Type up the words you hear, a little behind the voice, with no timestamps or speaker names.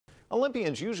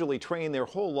Olympians usually train their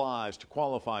whole lives to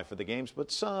qualify for the Games, but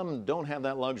some don't have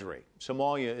that luxury.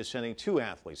 Somalia is sending 2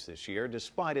 athletes this year,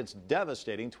 despite its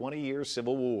devastating 20-year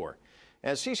civil war.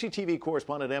 As CCTV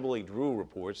correspondent Emily Drew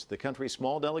reports, the country's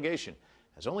small delegation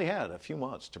has only had a few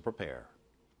months to prepare.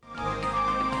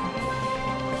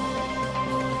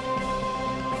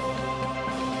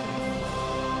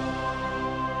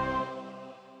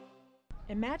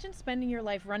 Imagine spending your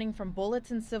life running from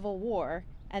bullets in civil war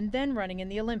and then running in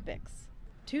the Olympics.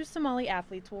 2 Somali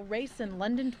athletes will race in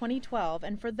London 2012,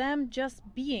 and for them, just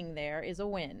being there is a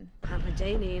win.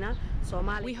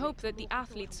 We hope that the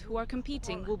athletes who are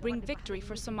competing will bring victory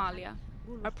for Somalia.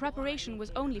 Our preparation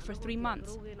was only for 3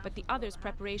 months, but the others'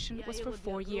 preparation was for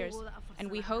 4 years, and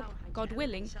we hope, God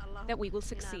willing, that we will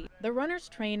succeed. The runners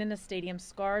train in a stadium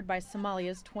scarred by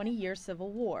Somalia's 20-year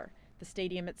civil war. The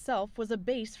stadium itself was a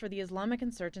base for the Islamic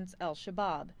insurgents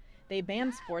al-Shabaab. They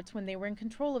banned sports when they were in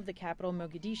control of the capital,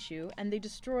 Mogadishu, and they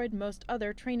destroyed most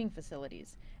other training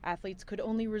facilities. Athletes could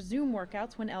only resume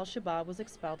workouts when al-Shabaab was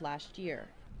expelled last year.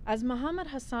 As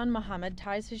Hassan Mohamed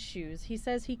ties his shoes, he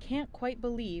says he can't quite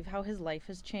believe how his life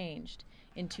has changed.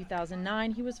 In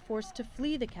 2009, he was forced to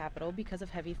flee the capital because of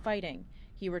heavy fighting.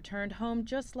 He returned home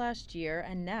just last year,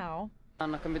 and now I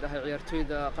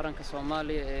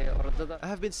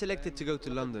have been selected to go to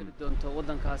London.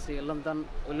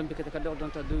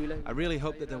 I really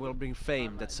hope that I will bring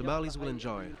fame that Somalis will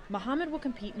enjoy. Mohamed will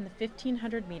compete in the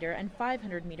 1500-meter and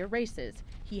 500-meter races.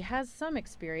 He has some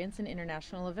experience in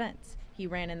international events. He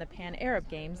ran in the Pan-Arab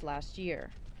Games last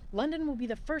year. London will be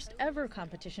the first ever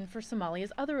competition for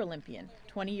Somalia's other Olympian,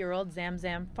 20-year-old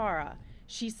Zamzam Farah.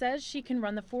 She says she can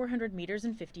run the 400 meters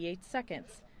in 58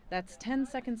 seconds. That's 10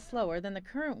 seconds slower than the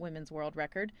current women's world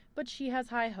record, but she has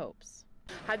high hopes.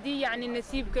 I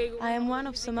am one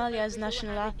of Somalia's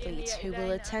national athletes who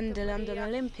will attend the London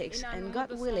Olympics, and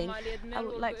God willing, I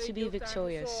would like to be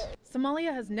victorious.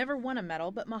 Somalia has never won a medal,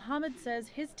 but Mohamed says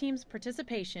his team's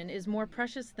participation is more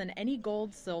precious than any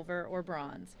gold, silver, or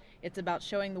bronze. It's about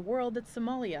showing the world that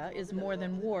Somalia is more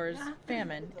than wars,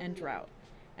 famine, and drought.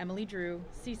 Emily Drew,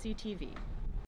 CCTV.